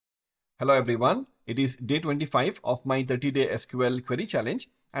Hello everyone, it is day 25 of my 30-day SQL query challenge,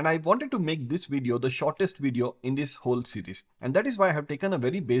 and I wanted to make this video the shortest video in this whole series, and that is why I have taken a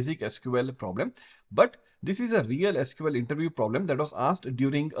very basic SQL problem, but this is a real SQL interview problem that was asked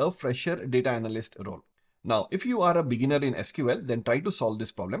during a fresher data analyst role. Now, if you are a beginner in SQL, then try to solve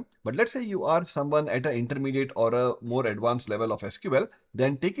this problem. But let's say you are someone at an intermediate or a more advanced level of SQL,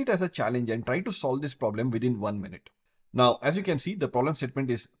 then take it as a challenge and try to solve this problem within 1 minute. Now, as you can see, the problem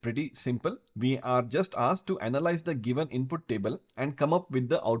statement is pretty simple. We are just asked to analyze the given input table and come up with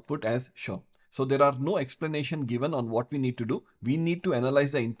the output as shown. So there are no explanation given on what we need to do. We need to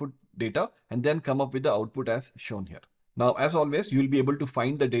analyze the input data and then come up with the output as shown here. Now, as always, you will be able to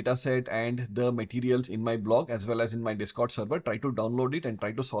find the dataset and the materials in my blog as well as in my Discord server. Try to download it and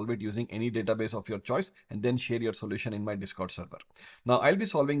try to solve it using any database of your choice and then share your solution in my Discord server. Now, I'll be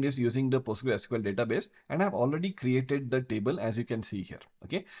solving this using the PostgresQL database, and I've already created the table as you can see here.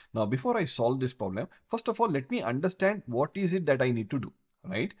 Okay. Now, before I solve this problem, first of all, let me understand what is it that I need to do.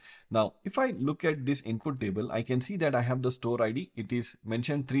 Right now, if I look at this input table, I can see that I have the store ID. It is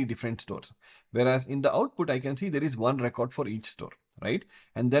mentioned 3 different stores, whereas in the output I can see there is 1 record for each store, right?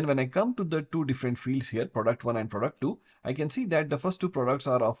 And then when I come to the 2 different fields here, product 1 and product 2, I can see that the first 2 products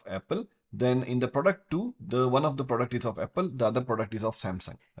are of Apple. Then in the product 2, the one of the product is of Apple, the other product is of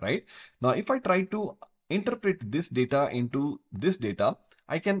Samsung, right? Now, if I try to interpret this data into this data,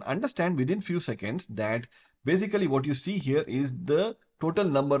 I can understand within few seconds that basically what you see here is the total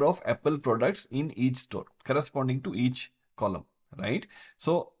number of Apple products in each store corresponding to each column, right?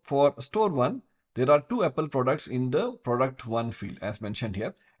 So for store 1, there are 2 Apple products in the product 1 field as mentioned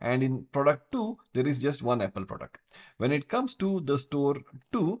here, and in product 2 there is just 1 Apple product. When it comes to the store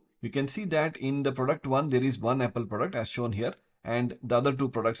 2, you can see that in the product 1 there is 1 Apple product as shown here, and the other 2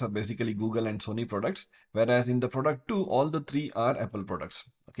 products are basically Google and Sony products, whereas in the product 2 all the 3 are Apple products.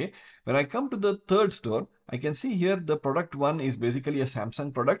 Okay, when I come to the third store, I can see here the product 1 is basically a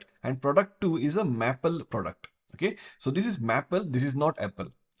Samsung product and product 2 is a Maple product. Okay, so this is Maple, this is not Apple.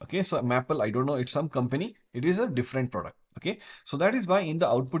 Okay, so Maple, I don't know, it's some company, it is a different product. Okay, so that is why in the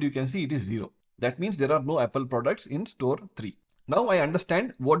output you can see it is 0. That means there are no Apple products in store 3. Now I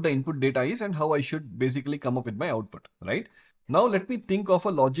understand what the input data is and how I should basically come up with my output, right? Now let me think of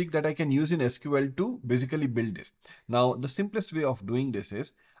a logic that I can use in SQL to basically build this. Now the simplest way of doing this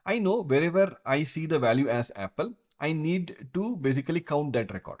is, I know wherever I see the value as Apple, I need to basically count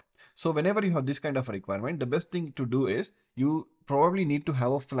that record. So whenever you have this kind of a requirement, the best thing to do is you probably need to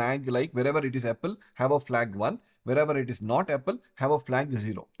have a flag, like wherever it is Apple, have a flag 1. Wherever it is not Apple, have a flag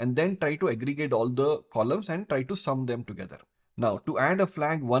 0, and then try to aggregate all the columns and try to sum them together. Now, to add a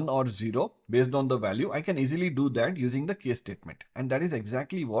flag 1 or 0 based on the value, I can easily do that using the case statement. And that is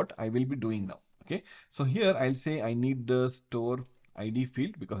exactly what I will be doing now. Okay, so here I'll say I need the store ID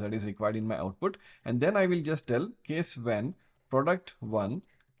field because that is required in my output. And then I will just tell case when product 1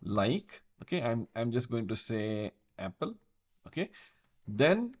 like, okay, I'm just going to say Apple. Okay,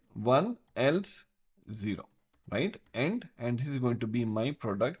 then 1 else 0, right? And this is going to be my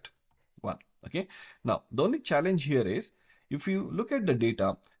product 1. Okay, now the only challenge here is, if you look at the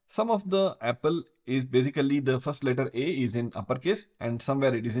data, some of the Apple is basically the first letter A is in uppercase and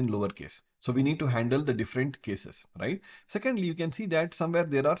somewhere it is in lowercase. So we need to handle the different cases, right? Secondly, you can see that somewhere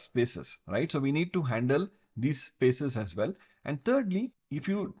there are spaces, right? So we need to handle these spaces as well. And thirdly, if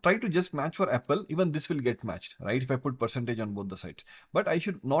you try to just match for Apple, even this will get matched, right? If I put percentage on both the sides, but I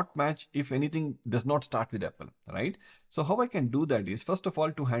should not match if anything does not start with Apple, right? So how I can do that is, first of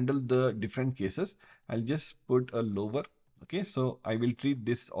all, to handle the different cases, I'll just put a lower. Okay, so I will treat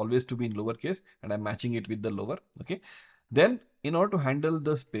this always to be in lowercase and I'm matching it with the lower. Okay, then in order to handle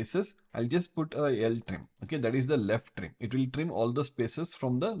the spaces, I'll just put a L trim. Okay, that is the left trim. It will trim all the spaces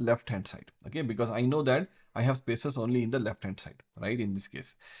from the left hand side. Okay, because I know that I have spaces only in the left hand side, right, in this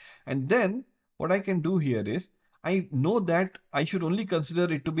case. And then what I can do here is, I know that I should only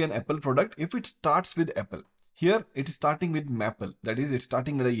consider it to be an Apple product if it starts with Apple. Here it is starting with Maple, that is it's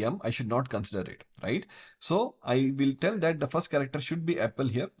starting with a M. I should not consider it, right? So I will tell that the first character should be Apple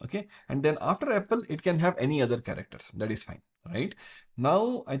here, okay? And then after Apple, it can have any other characters. That is fine, right?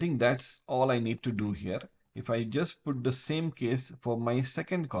 Now I think that's all I need to do here. If I just put the same case for my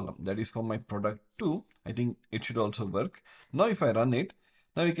second column, that is for my product 2, I think it should also work. Now if I run it,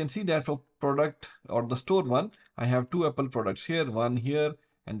 now you can see that for product or the store 1, I have 2 Apple products here, 1 here,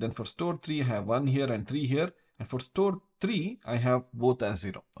 and then for store 3, I have 1 here and 3 here. And for store 3, I have both as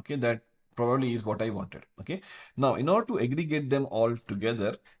 0. Okay, that probably is what I wanted. Okay, now in order to aggregate them all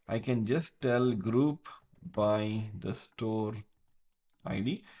together, I can just tell group by the store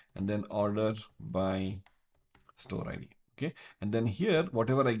ID and then order by store ID. Okay, and then here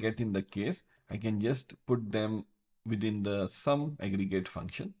whatever I get in the case, I can just put them within the sum aggregate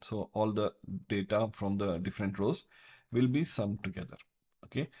function. So all the data from the different rows will be summed together.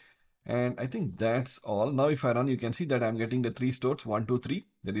 Okay, and I think that's all. Now if I run, you can see that I'm getting the three stores 1 2 3.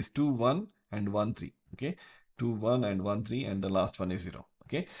 That is 2 1 and 1 3. Okay, 2 1 and 1 3, and the last one is 0.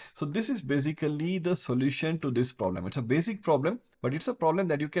 Okay, so this is basically the solution to this problem. It's a basic problem, but it's a problem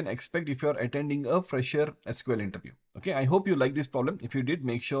that you can expect if you're attending a fresher SQL interview. Okay, I hope you like this problem. If you did,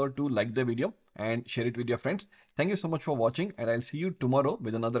 make sure to like the video and share it with your friends. Thank you so much for watching, and I'll see you tomorrow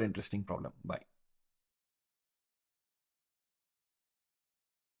with another interesting problem. Bye.